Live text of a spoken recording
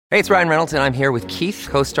Hey, it's Ryan Reynolds, and I'm here with Keith,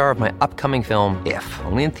 co-star of my upcoming film, If,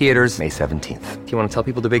 only in theaters May 17th. Do you want to tell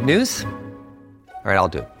people the big news? All right, I'll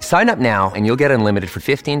do it. Sign up now and you'll get unlimited for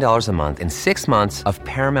 $15 a month and 6 months of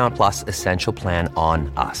Paramount Plus Essential Plan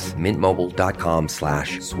on us.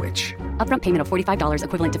 MintMobile.com/switch. Upfront payment of $45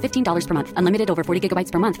 equivalent to $15 per month. Unlimited over 40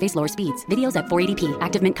 gigabytes per month. Face lower speeds. Videos at 480p.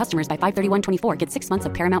 Active Mint customers by 531.24 get 6 months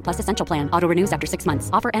of Paramount Plus Essential Plan. Auto renews after 6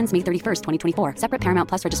 months. Offer ends May 31st, 2024. Separate Paramount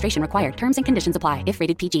Plus registration required. Terms and conditions apply if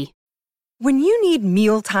rated PG. When you need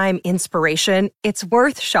mealtime inspiration, it's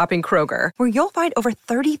worth shopping Kroger, where you'll find over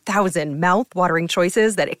 30,000 mouth-watering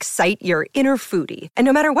choices that excite your inner foodie. And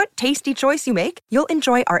no matter what tasty choice you make, you'll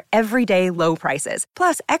enjoy our everyday low prices,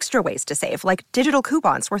 plus extra ways to save, like digital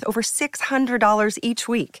coupons worth over $600 each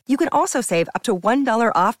week. You can also save up to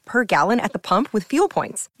 $1 off per gallon at the pump with fuel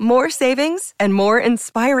points. More savings and more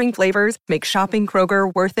inspiring flavors make shopping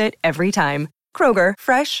Kroger worth it every time. Kroger,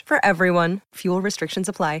 fresh for everyone. Fuel restrictions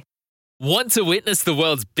apply. Want to witness the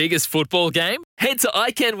world's biggest football game? Head to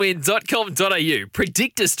iCanWin.com.au,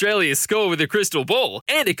 predict Australia's score with a crystal ball,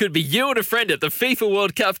 and it could be you and a friend at the FIFA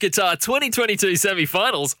World Cup Qatar 2022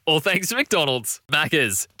 semi-finals, all thanks to McDonald's.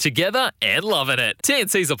 Maccas, together and loving it.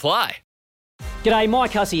 TNCs apply. G'day,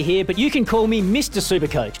 Mike Hussey here, but you can call me Mr.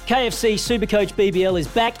 Supercoach. KFC Supercoach BBL is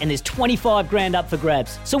back and there's 25 grand up for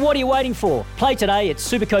grabs. So what are you waiting for? Play today at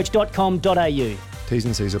supercoach.com.au. T's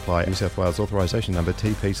and C's apply. New South Wales authorisation number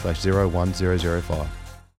TP/01005.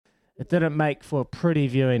 It didn't make for a pretty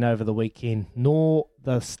viewing over the weekend, nor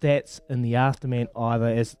the stats in the aftermath either,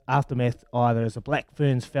 as the Black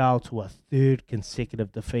Ferns fell to a third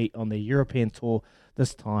consecutive defeat on their European tour,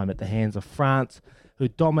 this time at the hands of France, who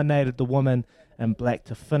dominated the women in black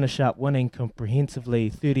to finish up winning comprehensively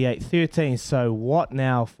 38-13. So what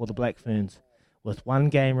now for the Black Ferns? With one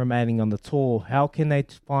game remaining on the tour, how can they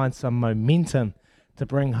find some momentum to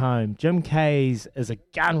bring home? Jim Kays is a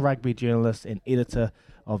gun rugby journalist and editor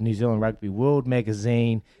of New Zealand Rugby World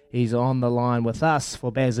magazine. He's on the line with us for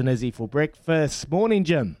Baz and Izzy for breakfast. Morning,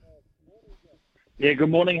 Jim. Yeah, good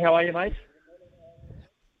morning. How are you, mate?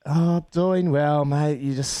 Oh, I'm doing well, mate.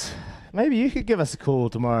 Maybe you could give us a call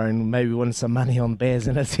tomorrow and maybe win some money on Baz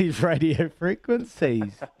and Izzy's radio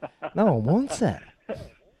frequencies. No one wants that.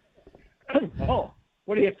 Oh,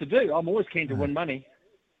 what do you have to do? I'm always keen to win money.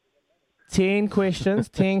 10 questions,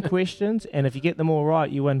 and if you get them all right,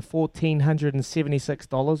 you win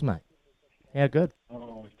 $1,476, mate. How good?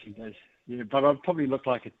 Oh, geez. Yeah, but I'd probably look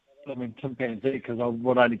like a chimpanzee because I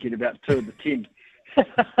would only get about 2 of the 10.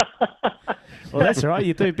 Well, that's right.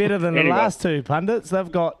 You do better than the last two pundits. They've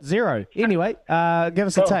got 0. Anyway, give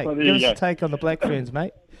us a take. Give us a take on the Black Ferns,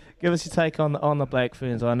 mate. Give us your take on the Black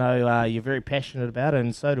Ferns. I know you're very passionate about it,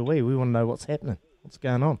 and so do we. We want to know what's happening. What's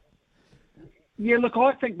going on? Yeah, look,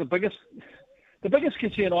 I think the biggest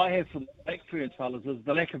concern I have for the Black Ferns, fellas, is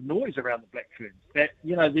the lack of noise around the Black Ferns. That,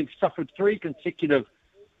 they've suffered 3 consecutive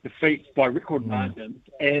defeats by record margins,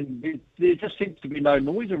 and there just seems to be no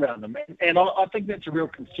noise around them. And I think that's a real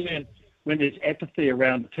concern when there's apathy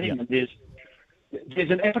around the team. And there's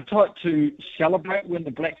an appetite to celebrate when the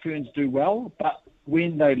Black Ferns do well, but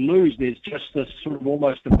when they lose, there's just this sort of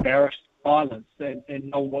almost embarrassed silence, and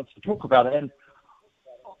no one wants to talk about it. And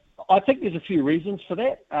I think there's a few reasons for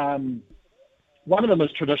that. One of them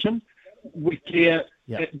is tradition. We care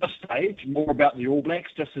at this stage more about the All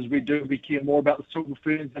Blacks, just as we care more about the Silver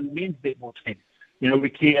Ferns and the men's netball team.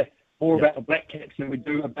 We care more about the Black Caps than we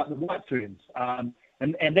do about the White Ferns. And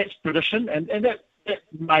that's tradition, and that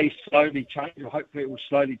may slowly change, or hopefully it will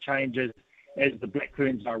slowly change as the Black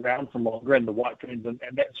Ferns are around for longer and the White Ferns and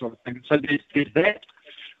that sort of thing. So there's that.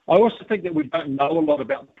 I also think that we don't know a lot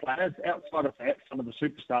about the players outside of perhaps some of the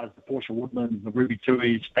superstars, the Portia Woodman, the Ruby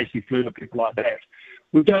Tui, Stacey Fluter, people like that.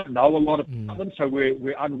 We don't know a lot about them, so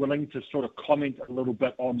we're unwilling to sort of comment a little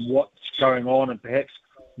bit on what's going on and perhaps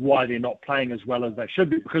why they're not playing as well as they should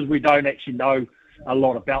be, because we don't actually know a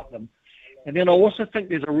lot about them. And then I also think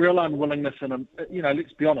there's a real unwillingness, and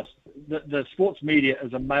let's be honest, the sports media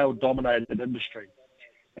is a male-dominated industry,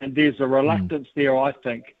 and there's a reluctance there, I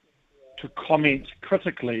think, to comment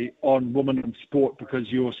critically on women in sport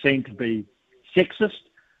because you're seen to be sexist,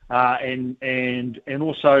 and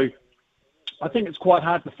also I think it's quite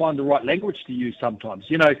hard to find the right language to use sometimes.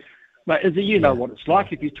 But Izzy, know what it's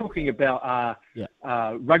like. If you're talking about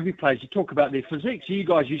rugby players, you talk about their physiques. You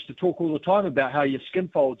guys used to talk all the time about how your skin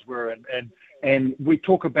folds were, and we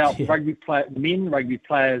talk about men rugby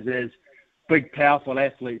players as big, powerful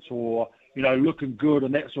athletes, or looking good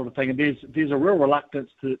and that sort of thing. And there's a real reluctance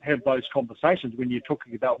to have those conversations when you're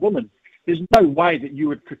talking about women. There's no way that you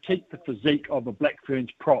would critique the physique of a Black Ferns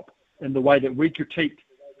prop in the way that we critiqued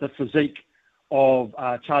the physique of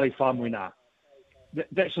Charlie Faumuina.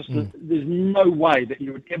 That's just there's no way that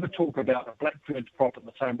you would ever talk about a Black Ferns prop in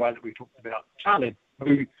the same way that we talked about Caleb,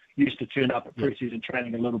 who used to turn up at pre-season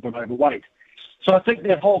training a little bit overweight. So I think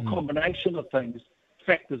that whole combination of things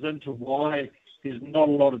factors into why there's not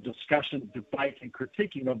a lot of discussion, debate and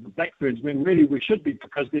critiquing of the Black Ferns when really we should be,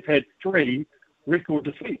 because they've had 3 record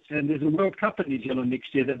defeats and there's a World Cup in New Zealand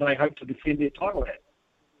next year that they hope to defend their title at.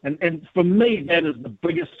 And for me, that is the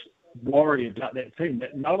biggest worry about that team,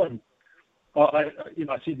 that no one, I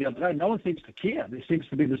said the other day, no one seems to care. There seems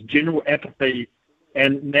to be this general apathy,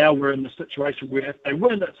 and now we're in the situation where if they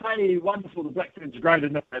win, it's, hey, wonderful, the Black Ferns are great,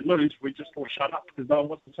 and if they lose, we just all shut up because no one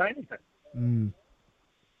wants to say anything.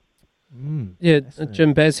 Yeah,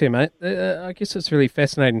 Jim Baz here, mate. I guess it's a really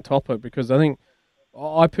fascinating topic because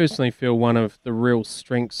I personally feel one of the real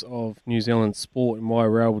strengths of New Zealand sport and why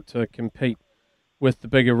we're able to compete with the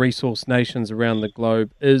bigger resource nations around the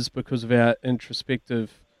globe is because of our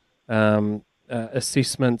introspective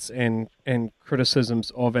assessments and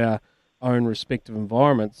criticisms of our own respective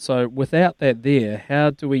environments. So without that there, how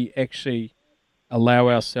do we actually allow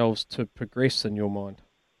ourselves to progress in your mind?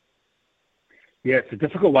 Yeah, it's a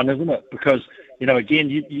difficult one, isn't it? Because, again,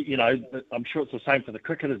 you know, I'm sure it's the same for the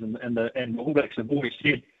cricketers and the All Blacks have always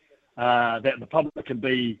said that the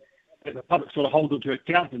public sort of hold it to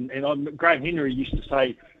account. And Graham Henry used to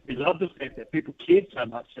say he loved the fact that people cared so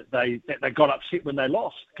much that they got upset when they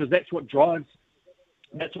lost, because that's what drives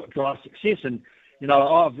success. And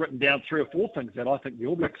I've written down 3 or 4 things that I think the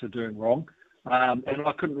All Blacks are doing wrong, and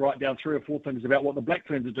I couldn't write down 3 or 4 things about what the Black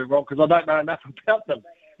Ferns are doing wrong because I don't know enough about them.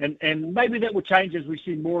 And maybe that will change as we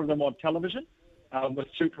see more of them on television with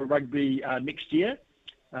Super Rugby next year.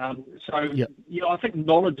 I think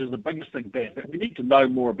knowledge is the biggest thing, Ben. But we need to know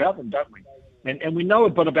more about them, don't we? And we know a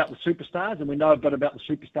bit about the superstars, and we know a bit about the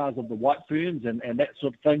superstars of the White Ferns and that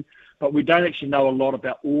sort of thing, but we don't actually know a lot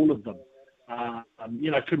about all of them.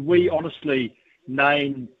 Could we honestly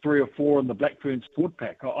name 3 or 4 in the Black Ferns forward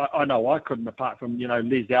pack? I know I couldn't, apart from,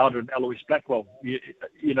 Les Alder and Eloise Blackwell.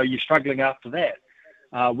 You're struggling after that.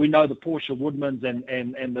 We know the Portia Woodmans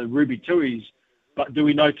and the Ruby Tuis, but do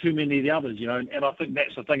we know too many of the others? And I think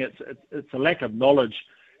that's the thing. It's a lack of knowledge,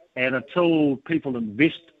 and until people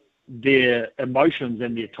invest their emotions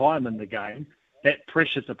and their time in the game, that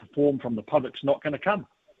pressure to perform from the public's not going to come.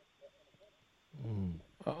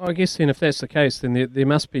 I guess then, if that's the case, then there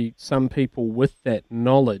must be some people with that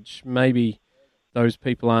knowledge. Maybe those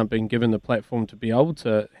people aren't being given the platform to be able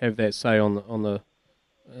to have that say on the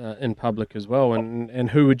in public as well. And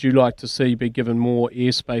who would you like to see be given more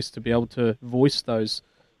airspace to be able to voice those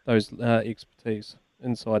expertise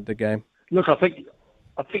inside the game? Look, I think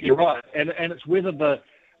you're right, and it's whether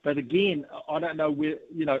but again, I don't know where,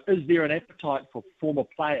 is there an appetite for former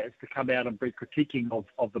players to come out and be critiquing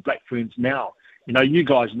of the Black Ferns now? You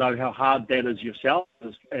guys know how hard that is yourself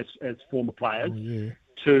as former players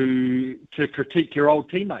to critique your old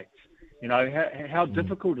teammates. How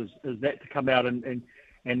difficult is that to come out and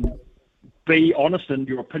be honest in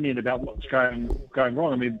your opinion about what's going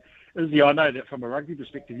wrong? I mean, Izzy, I know that from a rugby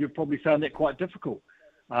perspective, you've probably found that quite difficult.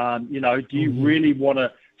 Do you really want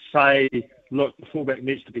to say, look, the fullback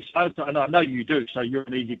needs to be so? And I know you do, so you're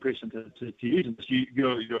an easy person to use in this.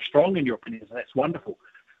 You're strong in your opinions, and that's wonderful.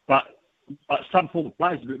 But some former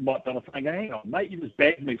players might be saying, hang on, mate, you just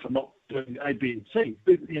bagged me for not doing A, B, and C.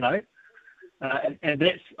 And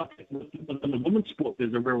that's, I think, within the women's sport,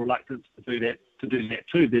 there's a real reluctance to do that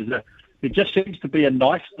too. There just seems to be a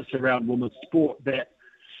niceness around women's sport that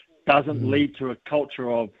doesn't lead to a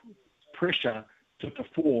culture of pressure to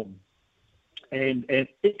perform and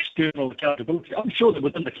external accountability. I'm sure that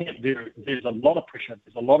within the camp there's a lot of pressure,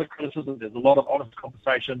 there's a lot of criticism, there's a lot of honest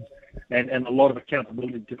conversations and a lot of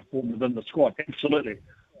accountability to perform within the squad. Absolutely.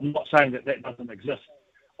 I'm not saying that doesn't exist.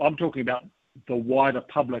 I'm talking about the wider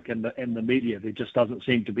public and the media. There just doesn't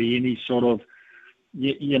seem to be any sort of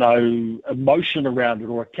emotion around it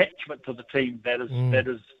or attachment to the team that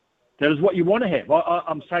is what you want to have.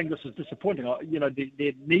 I'm saying this is disappointing.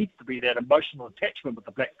 There needs to be that emotional attachment with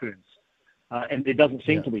the Black Ferns, and there doesn't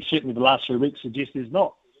seem to be. Certainly, the last 3 weeks suggest there's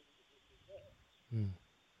not. No,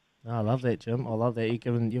 I love that, Jim. I love that.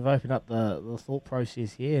 You've opened up the thought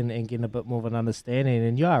process here and getting a bit more of an understanding.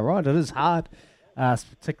 And you are right, it is hard,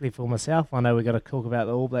 particularly for myself. I know we've got to talk about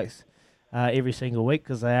the All Blacks every single week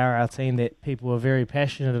because they are our team that people are very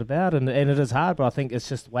passionate about, and it is hard, but I think it's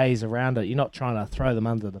just ways around it. You're not trying to throw them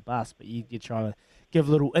under the bus, but you're trying to give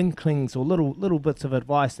little inklings or little bits of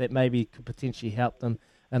advice that maybe could potentially help them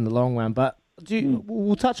in the long run. But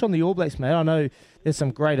we'll touch on the All Blacks, mate. I know there's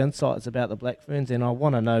some great insights about the Black Ferns, and I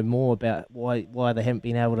want to know more about why they haven't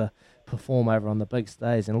been able to perform over on the big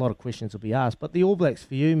stage, and a lot of questions will be asked. But the All Blacks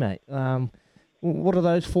for you, mate, What are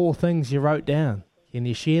those 4 things you wrote down? Can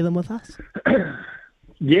you share them with us?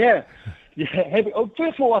 Yeah.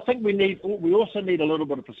 First of all, I think we also need a little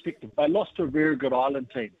bit of perspective. They lost to a very good Island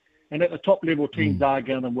team, and at the top level, teams are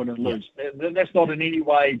going to win and lose. That's not in any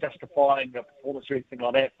way justifying the performance or anything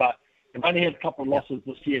like that, but they've only had a couple of losses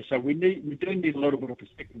this year, so we do need a little bit of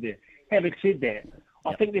perspective there. Having said that,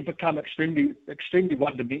 I think they've become extremely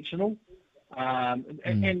one-dimensional.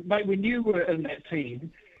 And mate, when you were in that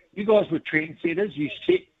team, you guys were trendsetters.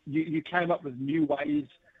 You came up with new ways,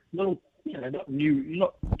 not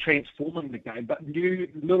transforming the game, but new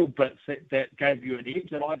little bits that gave you an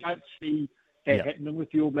edge. And I don't see that happening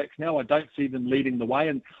with the All Blacks now. I don't see them leading the way.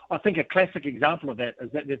 And I think a classic example of that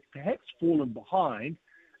is that they've perhaps fallen behind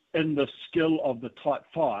in the skill of the Type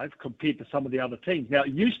 5 compared to some of the other teams. Now, it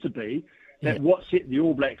used to be that what set the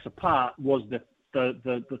All Blacks apart was the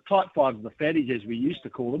Type 5s, the fatties as we used to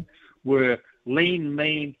call them, were lean,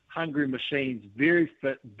 mean, hungry machines, very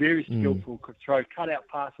fit, very skillful, could throw cut-out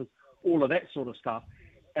passes, all of that sort of stuff.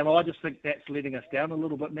 And I just think that's letting us down a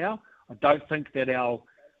little bit now. I don't think that our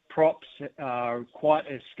props are quite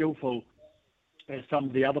as skillful as some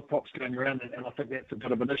of the other props going around, and I think that's a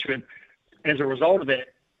bit of an issue. And as a result of that,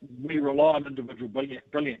 we rely on individual brilliance,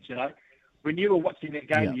 When you were watching that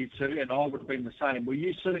game, you two, and I would have been the same, were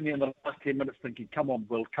you sitting there in the last 10 minutes thinking, come on,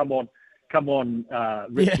 Will, come on,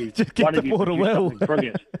 Richie, just get the ball to Will.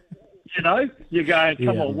 Brilliant. You're going,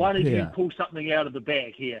 come on, why don't you pull something out of the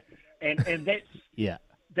bag here? And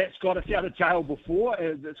that's got us out of jail before.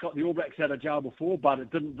 It's got the All Blacks out of jail before, but it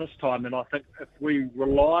didn't this time. And I think if we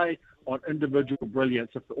rely on individual brilliance,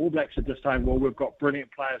 if the All Blacks are just saying, well, we've got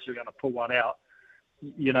brilliant players who are going to pull one out,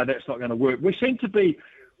 that's not going to work. We seem to be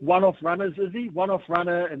one-off runners, Izzy, one-off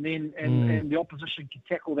runner, and then and the opposition can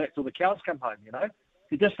tackle that till the cows come home, There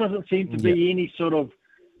just doesn't seem to be any sort of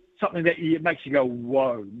something that makes you go,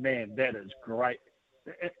 whoa, man, that is great.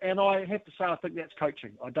 And I have to say, I think that's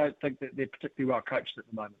coaching. I don't think that they're particularly well coached at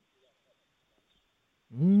the moment.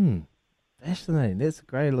 Fascinating. That's a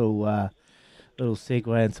great little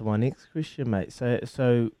segue into my next question, mate.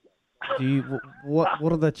 So do you what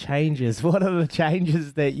are the changes? What are the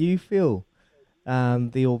changes that you feel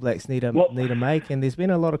the All Blacks need to make? And there's been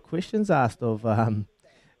a lot of questions asked of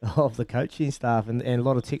the coaching staff, and a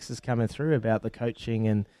lot of texts coming through about the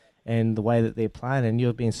coaching and the way that they're playing, and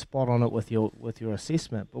you've been spot on it with your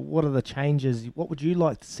assessment. But what are the changes? What would you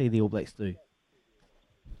like to see the All Blacks do?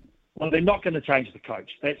 Well, they're not going to change the coach.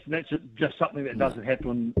 That's just something that doesn't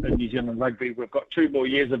happen in New Zealand rugby. We've got 2 more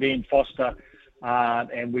years of Ian Foster,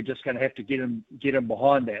 and we're just going to have to get him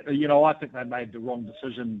behind that. I think they made the wrong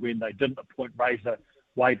decision when they didn't appoint Razor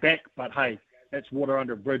way back. But hey, that's water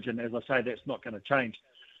under a bridge, and as I say, that's not going to change.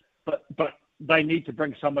 But they need to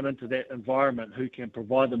bring someone into that environment who can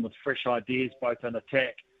provide them with fresh ideas, both in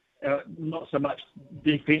attack, not so much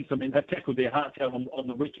defence. I mean, they tackled their hearts out on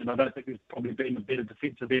the weekend. I don't think there's probably been a better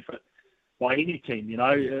defensive effort by any team.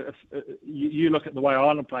 If you look at the way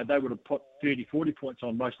Ireland played, they would have put 30, 40 points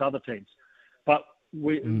on most other teams. But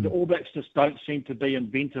the All Blacks just don't seem to be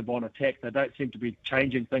inventive on attack. They don't seem to be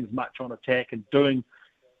changing things much on attack and doing,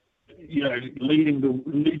 leading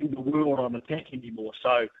the world on attack anymore.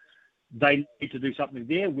 So they need to do something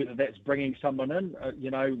there, whether that's bringing someone in.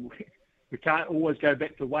 We can't always go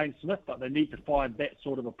back to Wayne Smith, but they need to find that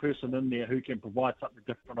sort of a person in there who can provide something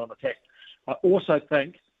different on attack. I also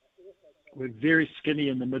think we're very skinny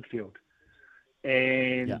in the midfield.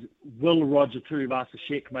 And will Roger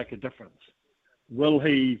Tuivasa-Sheck make a difference? Will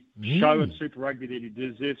he show in Super Rugby that he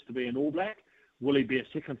deserves to be an All Black? Will he be a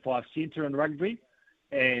second 5 centre in rugby?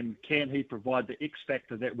 And can he provide the X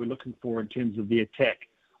factor that we're looking for in terms of the attack?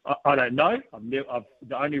 I don't know.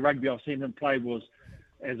 The only rugby I've seen him play was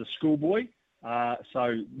as a schoolboy,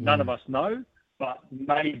 so none of us know. But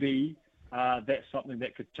maybe that's something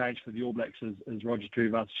that could change for the All Blacks is Roger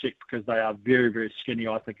Tuivasa-Sheck, because they are very, very skinny,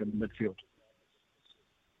 I think, in the midfield.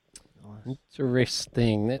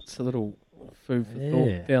 Interesting. That's a little food for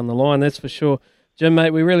thought down the line, that's for sure. Jim, mate,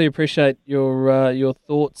 we really appreciate your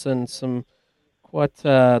thoughts and some quite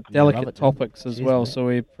delicate topics as well. Mate. So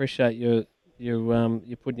we appreciate you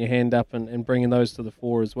putting your hand up and bringing those to the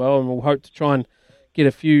fore as well. And we'll hope to try and get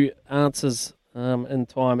a few answers in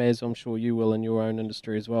time, as I'm sure you will in your own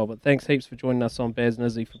industry as well. But thanks heaps for joining us on Baz and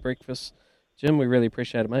Izzy for breakfast. Jim, we really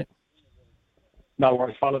appreciate it, mate. No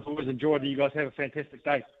worries, fellas. Always enjoyed it. You guys have a fantastic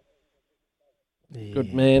day. Yeah.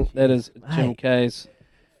 Good man. That is Jim Kay's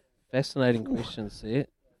fascinating questions there.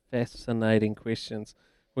 Fascinating questions.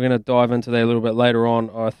 We're going to dive into that a little bit later on,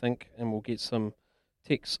 I think, and we'll get some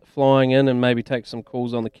texts flying in and maybe take some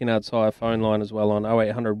calls on the Kennards Hire phone line as well on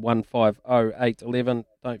 0800 150 811.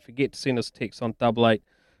 Don't forget to send us text on 88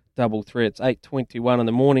 double three. It's 8:21 in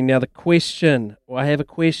the morning. Now the question, I have a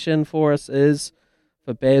question for us is,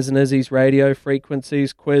 for Baz and Izzy's radio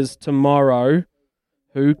frequencies quiz tomorrow,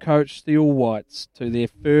 who coached the All Whites to their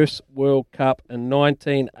first World Cup in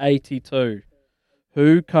 1982?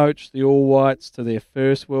 Who coached the All Whites to their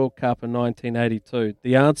first World Cup in 1982?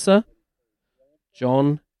 The answer,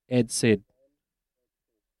 John Adshead.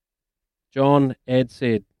 John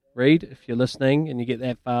Adshead. Reed, if you're listening and you get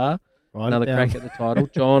that far, another crack at the title.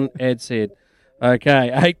 John Adshead. Okay,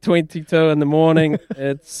 8:22 in the morning.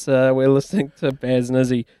 It's we're listening to Baz and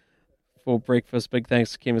Izzy for breakfast. Big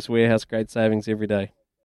thanks to Chemist Warehouse. Great savings every day.